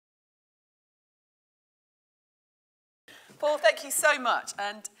Paul, thank you so much.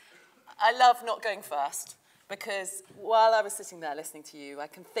 And I love not going first, because while I was sitting there listening to you, I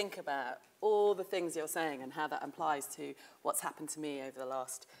can think about all the things you're saying and how that applies to what's happened to me over the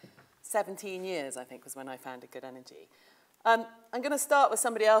last 17 years, I think, was when I founded Good Energy. I'm going to start with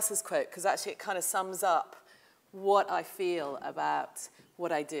somebody else's quote, because actually it kind of sums up what I feel about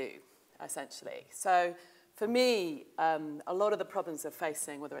what I do, essentially. So for me, a lot of the problems we're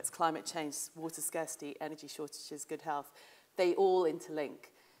facing, whether it's climate change, water scarcity, energy shortages, good health, they all interlink.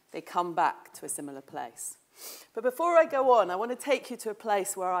 They come back to a similar place. But before I go on, I want to take you to a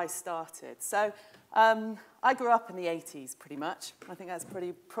place where I started. So I grew up in the 80s, pretty much. I think that's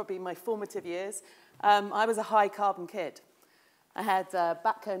probably my formative years. I was a high-carbon kid. I had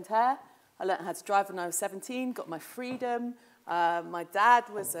backcombed hair. I learned how to drive when I was 17, got my freedom. My dad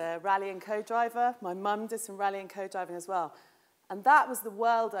was a rally and co-driver. My mum did some rally and co-driving as well. And that was the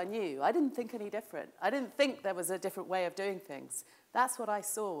world I knew. I didn't think any different. I didn't think there was a different way of doing things. That's what I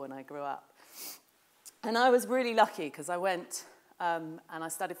saw when I grew up. And I was really lucky because I went and I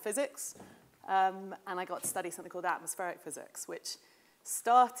studied physics. And I got to study something called atmospheric physics, which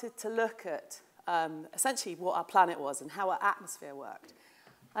started to look at essentially what our planet was and how our atmosphere worked.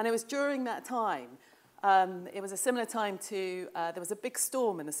 And it was during that time, it was a similar time to, there was a big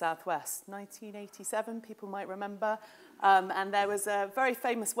storm in the southwest, 1987, people might remember. And there was a very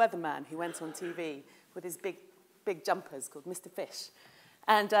famous weatherman who went on TV with his big jumpers called Mr. Fish.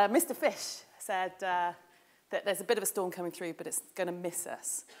 And Mr. Fish said that there's a bit of a storm coming through, but it's going to miss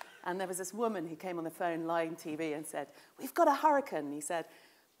us. And there was this woman who came on the phone live TV and said, we've got a hurricane. And he said,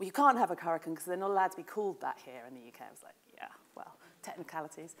 well, you can't have a hurricane because they're not allowed to be called that here in the UK. I was like, yeah, well,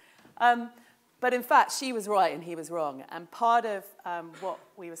 technicalities. But in fact, she was right and he was wrong. And part of what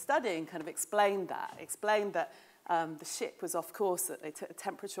we were studying kind of explained that the ship was off course, that they took a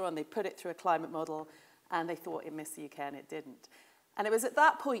temperature and they put it through a climate model and they thought it missed the UK and it didn't. And it was at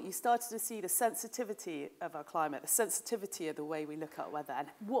that point you started to see the sensitivity of our climate, the sensitivity of the way we look at weather and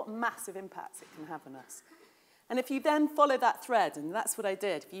what massive impacts it can have on us. And if you then follow that thread, and that's what I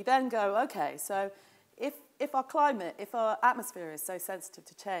did, if you then go, okay, so if our climate, if our atmosphere is so sensitive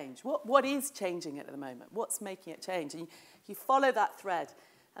to change, what is changing it at the moment? What's making it change? And you follow that thread,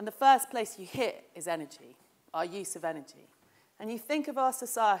 and the first place you hit is energy, our use of energy. And you think of our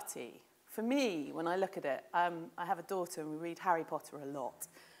society. For me, when I look at it, I have a daughter and we read Harry Potter a lot.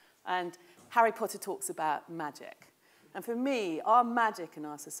 And Harry Potter talks about magic. And for me, our magic in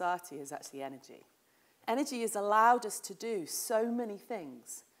our society is actually energy. Energy has allowed us to do so many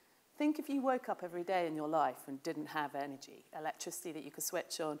things. Think if you woke up every day in your life and didn't have energy, electricity that you could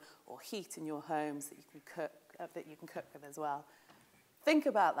switch on, or heat in your homes that you can cook with as well. Think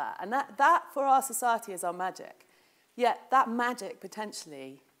about that. And that for our society is our magic. Yet that magic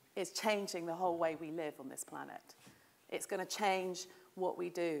potentially is changing the whole way we live on this planet. It's going to change what we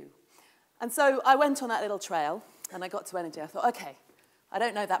do. And so I went on that little trail, and I got to energy. I thought, okay, I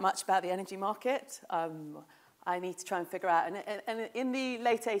don't know that much about the energy market. I need to try and figure out. And in the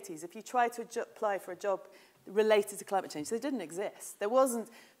late 80s, if you tried to apply for a job related to climate change, they didn't exist. There wasn't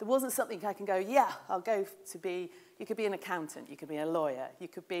something I can go, yeah, I'll go to be, you could be an accountant, you could be a lawyer, you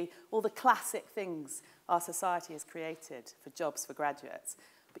could be all the classic things our society has created for jobs for graduates.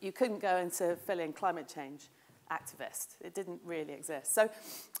 But you couldn't go into fill in climate change activist. It didn't really exist. So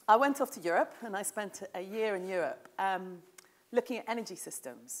I went off to Europe, and I spent a year in Europe looking at energy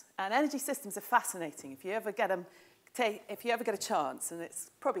systems. And energy systems are fascinating. If you ever get a chance, and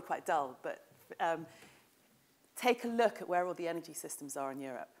it's probably quite dull, but take a look at where all the energy systems are in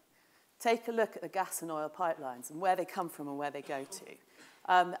Europe. Take a look at the gas and oil pipelines and where they come from and where they go to.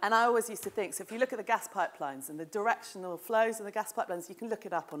 And I always used to think, so if you look at the gas pipelines and the directional flows of the gas pipelines, you can look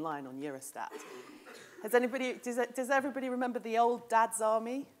it up online on Eurostat. Does everybody remember the old Dad's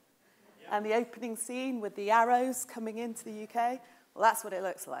Army? Yeah. And the opening scene with the arrows coming into the UK? Well, that's what it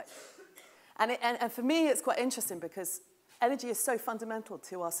looks like. And for me, it's quite interesting because energy is so fundamental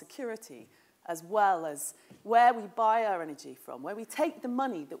to our security, as well as where we buy our energy from, where we take the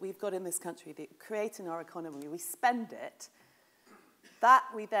money that we've got in this country, that we create in our economy, we spend it. That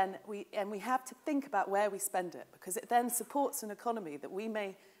we have to think about where we spend it, because it then supports an economy that we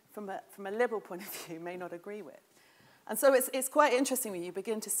may, from a liberal point of view, may not agree with. And so it's quite interesting when you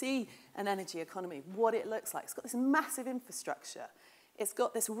begin to see an energy economy, what it looks like. It's got this massive infrastructure. It's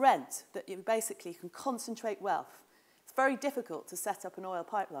got this rent that you basically can concentrate wealth. It's very difficult to set up an oil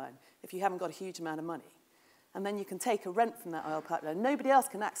pipeline if you haven't got a huge amount of money. And then you can take a rent from that oil pipeline. Nobody else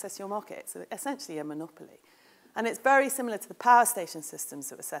can access your market. It's essentially a monopoly. And it's very similar to the power station systems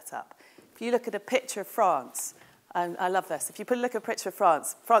that were set up. If you look at a picture of France, and I love this, if you look at a picture of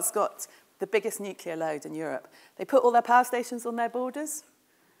France, France got the biggest nuclear load in Europe. They put all their power stations on their borders,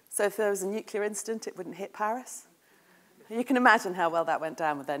 so if there was a nuclear incident, it wouldn't hit Paris. You can imagine how well that went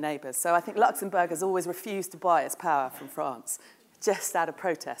down with their neighbours. So I think Luxembourg has always refused to buy its power from France, just out of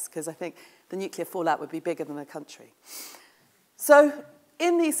protest, because I think the nuclear fallout would be bigger than the country. So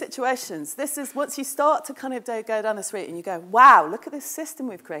in these situations, this is once you start to kind of go down this route and you go, wow, look at this system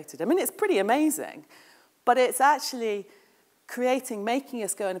we've created. I mean, it's pretty amazing, but it's actually making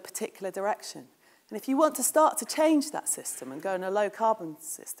us go in a particular direction. And if you want to start to change that system and go in a low-carbon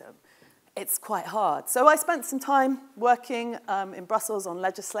system, it's quite hard. So I spent some time working in Brussels on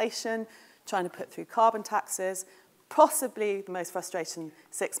legislation, trying to put through carbon taxes, possibly the most frustrating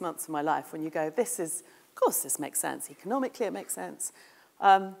 6 months of my life when you go, of course this makes sense. Economically, it makes sense.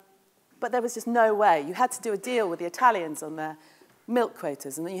 But there was just no way. You had to do a deal with the Italians on their milk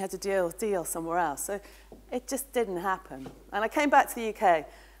quotas, and then you had to deal somewhere else. So it just didn't happen. And I came back to the UK,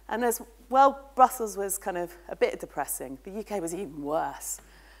 and as well, Brussels was kind of a bit depressing. The UK was even worse.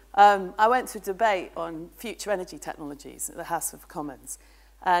 I went to a debate on future energy technologies at the House of Commons.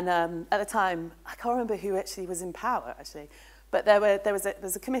 And at the time, I can't remember who actually was in power, actually. But there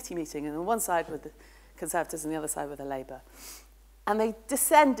was a committee meeting, and on one side were the Conservatives and the other side were the Labour. And they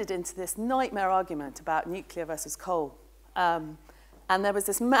descended into this nightmare argument about nuclear versus coal. And there was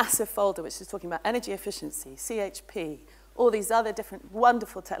this massive folder which was talking about energy efficiency, CHP, all these other different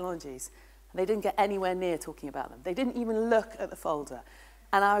wonderful technologies. And they didn't get anywhere near talking about them. They didn't even look at the folder.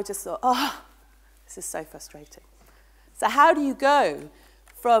 And I just thought, oh, this is so frustrating. So how do you go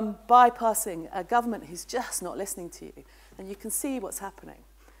from bypassing a government who's just not listening to you, and you can see what's happening?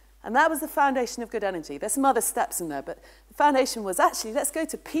 And that was the foundation of good energy. There's some other steps in there, but the foundation was actually, let's go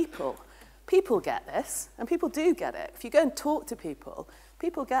to people. People get this, and people do get it. If you go and talk to people,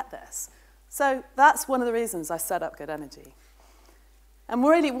 people get this. So that's one of the reasons I set up Good Energy. And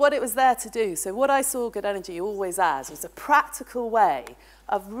really what it was there to do, so what I saw Good Energy always as was a practical way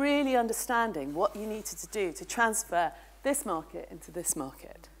of really understanding what you needed to do to transfer this market into this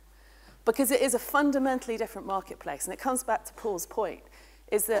market. Because it is a fundamentally different marketplace, and it comes back to Paul's point,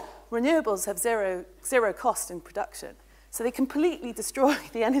 is that renewables have zero cost in production. So they completely destroy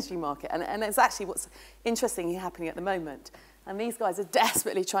the energy market, and it's actually what's interesting happening at the moment. And these guys are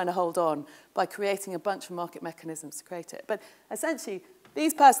desperately trying to hold on by creating a bunch of market mechanisms to create it. But essentially,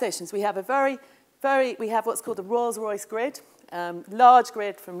 these power stations, we have we have what's called a Rolls-Royce grid, large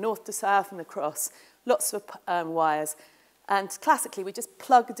grid from north to south and across, lots of wires. And classically, we just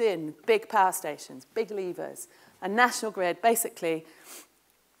plugged in big power stations, big levers. A national grid, basically,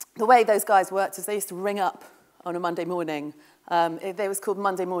 the way those guys worked is they used to ring up on a Monday morning. They was called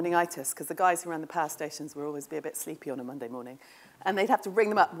Monday morning-itis, because the guys who ran the power stations would always be a bit sleepy on a Monday morning. And they'd have to ring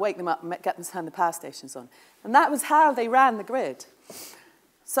them up, wake them up, and get them to turn the power stations on. And that was how they ran the grid.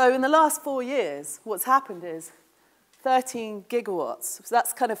 So in the last 4 years, what's happened is 13 gigawatts. So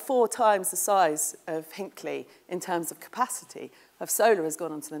that's kind of 4 times the size of Hinkley in terms of capacity of solar has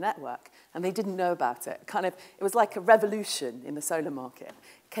gone onto the network. And they didn't know about it. It was like a revolution in the solar market.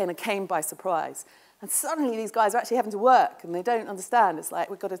 It came by surprise. And suddenly these guys are actually having to work, and they don't understand. It's like,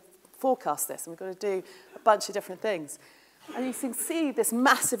 we've got to forecast this, and we've got to do a bunch of different things. And you can see this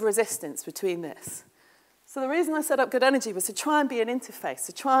massive resistance between this. So the reason I set up Good Energy was to try and be an interface,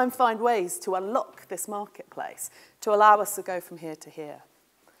 to try and find ways to unlock this marketplace, to allow us to go from here to here.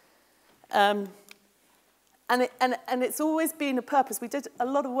 And it's always been a purpose. We did a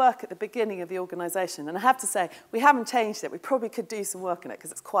lot of work at the beginning of the organisation, and I have to say, we haven't changed it. We probably could do some work on it,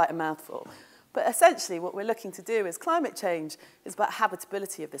 because it's quite a mouthful. But essentially, what we're looking to do is climate change is about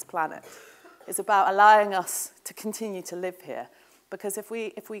habitability of this planet. It's about allowing us to continue to live here. Because if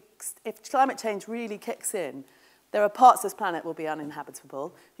climate change really kicks in, there are parts of this planet will be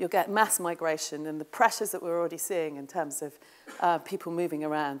uninhabitable. You'll get mass migration, and the pressures that we're already seeing in terms of people moving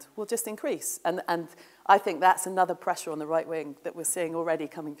around will just increase. And I think that's another pressure on the right wing that we're seeing already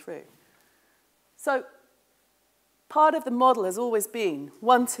coming through. So part of the model has always been,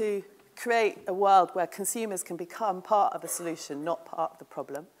 one, to create a world where consumers can become part of the solution, not part of the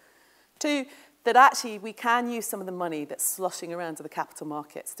problem. 2, that actually we can use some of the money that's sloshing around to the capital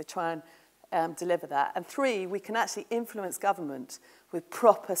markets to try and deliver that. And 3, we can actually influence government with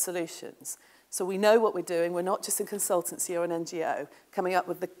proper solutions. So we know what we're doing. We're not just a consultancy or an NGO coming up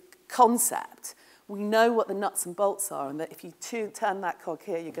with the concept. We know what the nuts and bolts are, and that if you turn that cog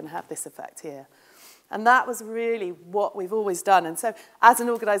here, you're going to have this effect here. And that was really what we've always done. And so as an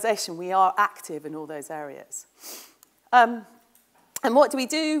organisation, we are active in all those areas. And what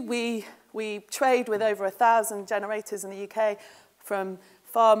do? We trade with over 1,000 generators in the UK, from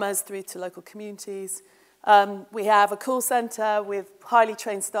farmers through to local communities. We have a call centre with highly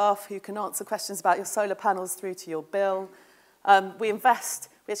trained staff who can answer questions about your solar panels through to your bill. We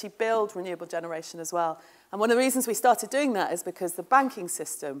actually build renewable generation as well. And one of the reasons we started doing that is because the banking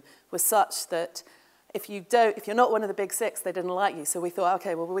system was such that if you're not one of the big six, they didn't like you. So we thought,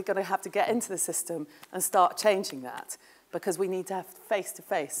 okay, well, we're going to have to get into the system and start changing that because we need to have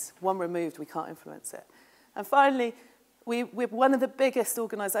face-to-face. One removed, we can't influence it. And finally, we're one of the biggest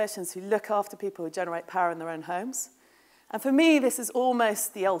organisations who look after people who generate power in their own homes. And for me, this is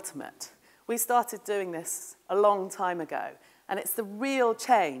almost the ultimate. We started doing this a long time ago, and it's the real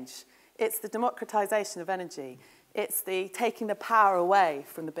change. It's the democratisation of energy. It's the taking the power away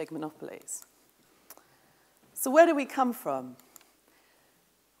from the big monopolies. So where do we come from?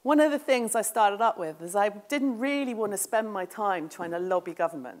 One of the things I started up with is I didn't really want to spend my time trying to lobby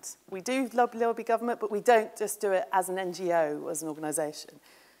government. We do lobby government, but we don't just do it as an NGO, as an organisation.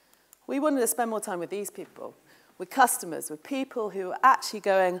 We wanted to spend more time with these people, with customers, with people who are actually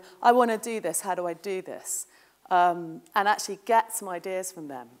going, I want to do this, how do I do this? And actually get some ideas from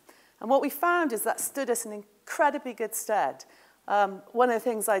them. And what we found is that stood us in incredibly good stead. One of the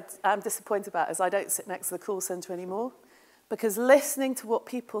things I'm disappointed about is I don't sit next to the call centre anymore, because listening to what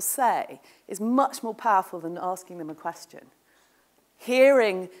people say is much more powerful than asking them a question.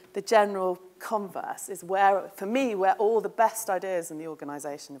 Hearing the general converse is where, for me, where all the best ideas in the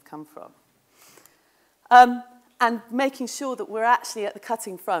organisation have come from. And making sure that we're actually at the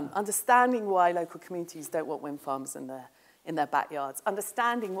cutting front, understanding why local communities don't want wind farms in their backyards,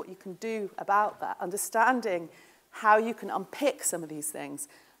 understanding what you can do about that, understanding how you can unpick some of these things.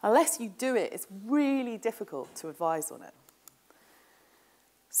 Unless you do it, it's really difficult to advise on it.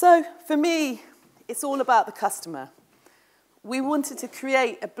 So for me, it's all about the customer. We wanted to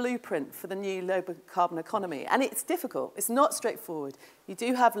create a blueprint for the new low carbon economy, and it's difficult. It's not straightforward. You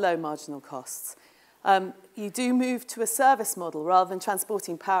do have low marginal costs. You do move to a service model rather than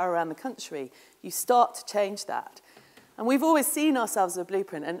transporting power around the country. You start to change that. And we've always seen ourselves as a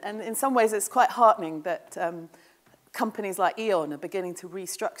blueprint, and in some ways it's quite heartening that companies like E.ON are beginning to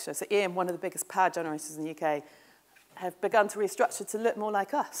restructure. So E.ON, one of the biggest power generators in the UK, have begun to restructure to look more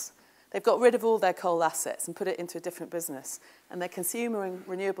like us. They've got rid of all their coal assets and put it into a different business, and their consumer and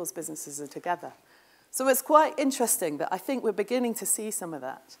renewables businesses are together. So it's quite interesting that I think we're beginning to see some of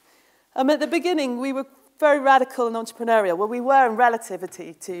that. At the beginning, we were very radical and entrepreneurial. Well, we were in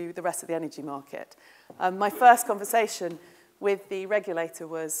relativity to the rest of the energy market. My first conversation with the regulator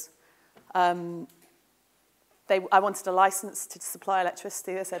was, I wanted a license to supply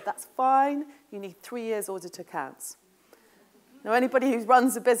electricity. They said, that's fine, you need 3 years audit accounts. Now, anybody who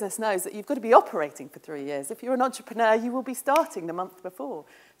runs a business knows that you've got to be operating for 3 years. If you're an entrepreneur, you will be starting the month before.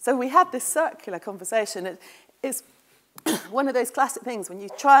 So we had this circular conversation. It's one of those classic things. When you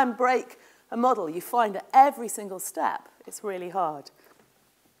try and break a model, you find at every single step, it's really hard.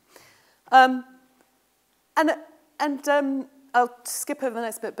 I'll skip over the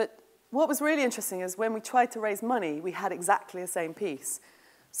next bit, but what was really interesting is when we tried to raise money, we had exactly the same piece.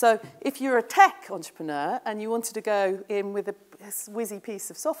 So if you're a tech entrepreneur and you wanted to go in with a whizzy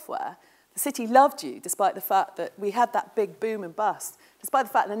piece of software, the city loved you, despite the fact that we had that big boom and bust, despite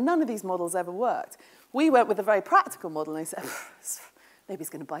the fact that none of these models ever worked. We went with a very practical model, and they said, nobody's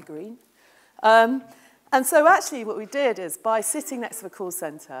going to buy green. And so actually what we did is, by sitting next to the call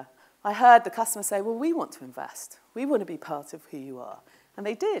centre, I heard the customer say, well, we want to invest. We want to be part of who you are. And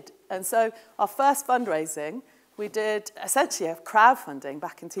they did. And so our first fundraising, we did essentially a crowdfunding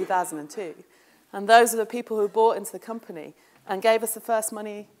back in 2002. And those are the people who bought into the company and gave us the first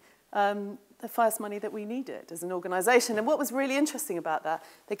money that we needed as an organisation. And what was really interesting about that,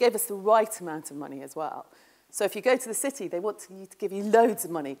 they gave us the right amount of money as well. So if you go to the city, they want you to give you loads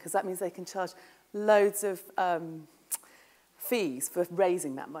of money, because that means they can charge loads of fees for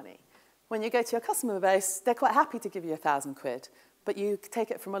raising that money. When you go to your customer base, they're quite happy to give you £1,000, but you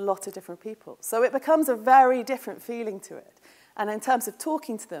take it from a lot of different people. So it becomes a very different feeling to it. And in terms of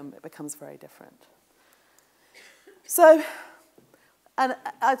talking to them, it becomes very different. So, and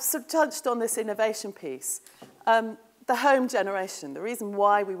I've sort of touched on this innovation piece. The home generation, the reason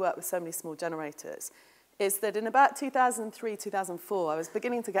why we work with so many small generators is that in about 2003, 2004, I was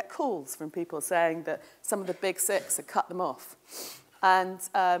beginning to get calls from people saying that some of the big six had cut them off. And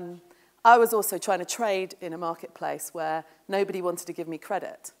I was also trying to trade in a marketplace where nobody wanted to give me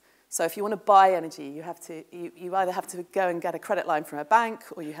credit. So if you want to buy energy, you either have to go and get a credit line from a bank,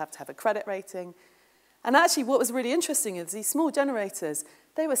 or you have to have a credit rating. And actually what was really interesting is these small generators,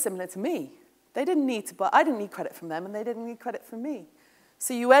 they were similar to me. They didn't need to buy, I didn't need credit from them, and they didn't need credit from me.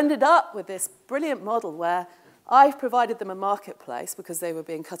 So you ended up with this brilliant model where I've provided them a marketplace because they were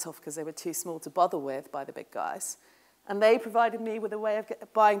being cut off because they were too small to bother with by the big guys. And they provided me with a way of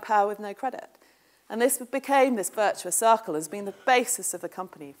buying power with no credit. And this became this virtuous circle, has been the basis of the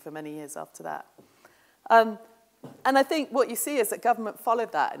company for many years after that. And I think what you see is that government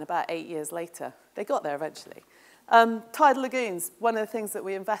followed that in about 8 years later. They got there eventually. Tidal lagoons, one of the things that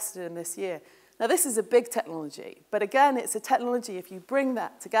we invested in this year. Now, this is a big technology, but again, it's a technology, if you bring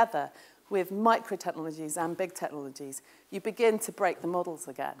that together with micro technologies and big technologies, you begin to break the models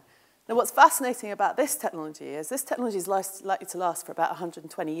again. Now, what's fascinating about this technology is likely to last for about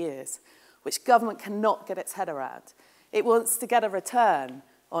 120 years, which government cannot get its head around. It wants to get a return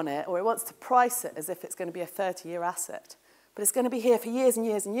on it, or it wants to price it as if it's going to be a 30-year asset. But it's going to be here for years and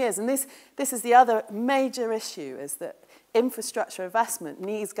years and years. And this is the other major issue, is that infrastructure investment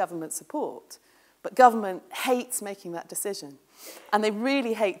needs government support. But government hates making that decision. And they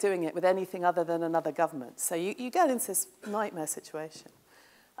really hate doing it with anything other than another government. So you get into this nightmare situation.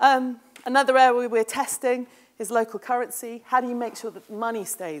 Another area we're testing is local currency. How do you make sure that money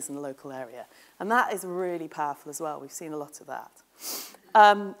stays in the local area? And that is really powerful as well. We've seen a lot of that.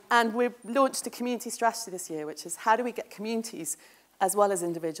 And we've launched a community strategy this year, which is how do we get communities as well as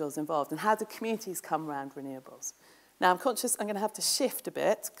individuals involved? And how do communities come around renewables? Now, I'm conscious I'm going to have to shift a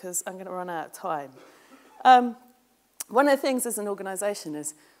bit because I'm going to run out of time. One of the things as an organisation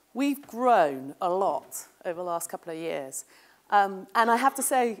is we've grown a lot over the last couple of years. And I have to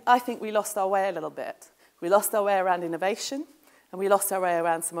say, I think we lost our way a little bit. We lost our way around innovation, and we lost our way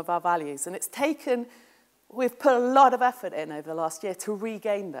around some of our values. And we've put a lot of effort in over the last year to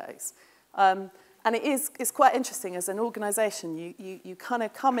regain those. And it's quite interesting as an organisation, you kind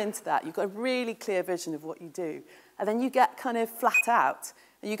of come into that, you've got a really clear vision of what you do, and then you get kind of flat out,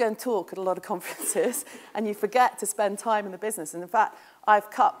 and you go and talk at a lot of conferences, and you forget to spend time in the business. And in fact, I've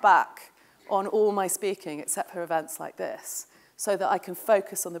cut back on all my speaking except for events like this, so that I can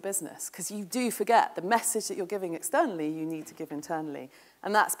focus on the business, because you do forget the message that you're giving externally, you need to give internally.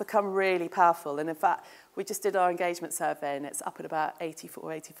 And that's become really powerful. And in fact, we just did our engagement survey, and it's up at about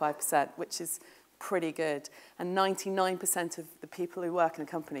 84, 85%, which is pretty good. And 99% of the people who work in a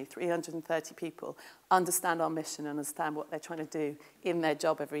company, 330 people, understand our mission and understand what they're trying to do in their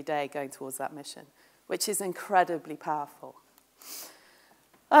job every day going towards that mission, which is incredibly powerful.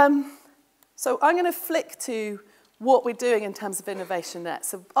 So I'm going to flick to what we're doing in terms of innovation next.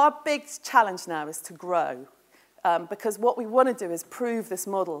 So our big challenge now is to grow. Because what we want to do is prove this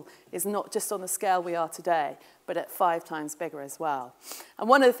model is not just on the scale we are today, but at 5 times bigger as well. And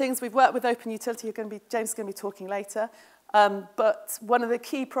one of the things we've worked with Open Utility, James is going to be talking later, but one of the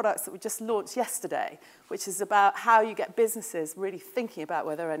key products that we just launched yesterday, which is about how you get businesses really thinking about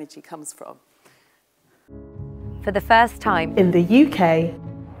where their energy comes from. For the first time in the UK,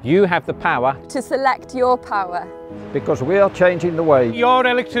 you have the power to select your power. Because we are changing the way your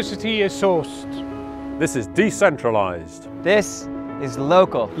electricity is sourced. This is decentralized. This is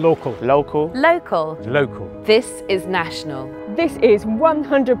local. Local. Local. local. Local. This is national. This is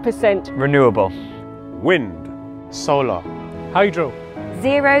 100% renewable. Wind. Solar. Hydro.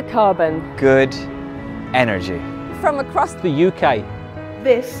 Zero carbon. Good energy. From across the UK.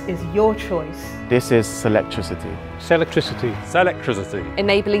 this is your choice. This is Selectricity. Selectricity. Selectricity.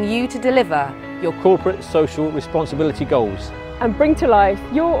 enabling you to deliver your corporate social responsibility goals. And bring to life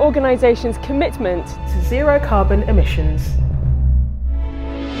your organisation's commitment to zero carbon emissions.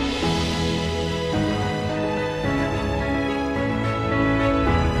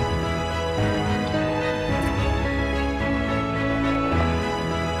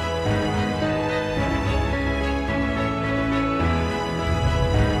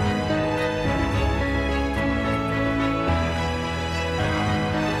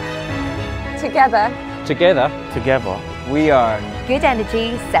 together. Together. Together. We are Good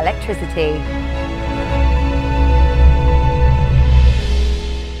Energy Selectricity.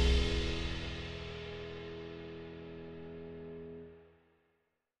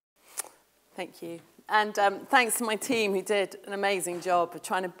 Thank you. And thanks to my team who did an amazing job of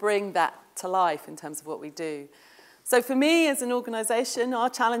trying to bring that to life in terms of what we do. So for me as an organisation, our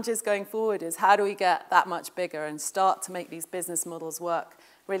challenges going forward is how do we get that much bigger and start to make these business models work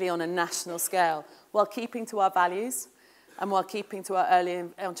really on a national scale while keeping to our values and while keeping to our early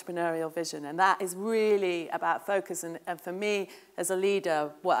entrepreneurial vision. And that is really about focus. And for me, as a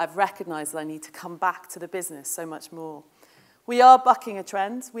leader, what I've recognised is I need to come back to the business so much more. We are bucking a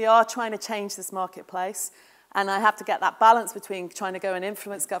trend. We are trying to change this marketplace. And I have to get that balance between trying to go and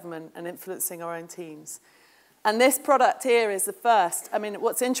influence government and influencing our own teams. And this product here is the first. I mean,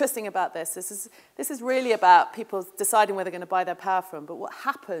 what's interesting about this is really about people deciding where they're going to buy their power from. But what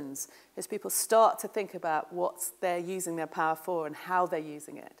happens is people start to think about what they're using their power for and how they're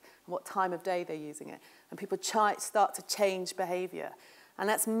using it, and what time of day they're using it. And people start to change behavior. And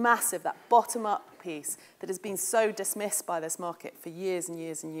that's massive, that bottom-up piece that has been so dismissed by this market for years and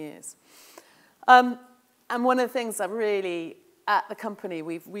years and years. And one of the things that really, at the company,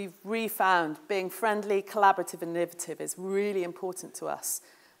 we've refound being friendly, collaborative, and innovative is really important to us.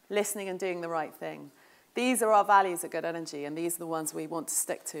 Listening and doing the right thing. These are our values at Good Energy, and these are the ones we want to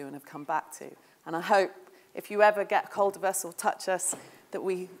stick to and have come back to. And I hope if you ever get hold of us or touch us, that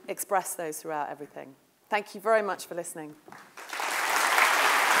we express those throughout everything. Thank you very much for listening.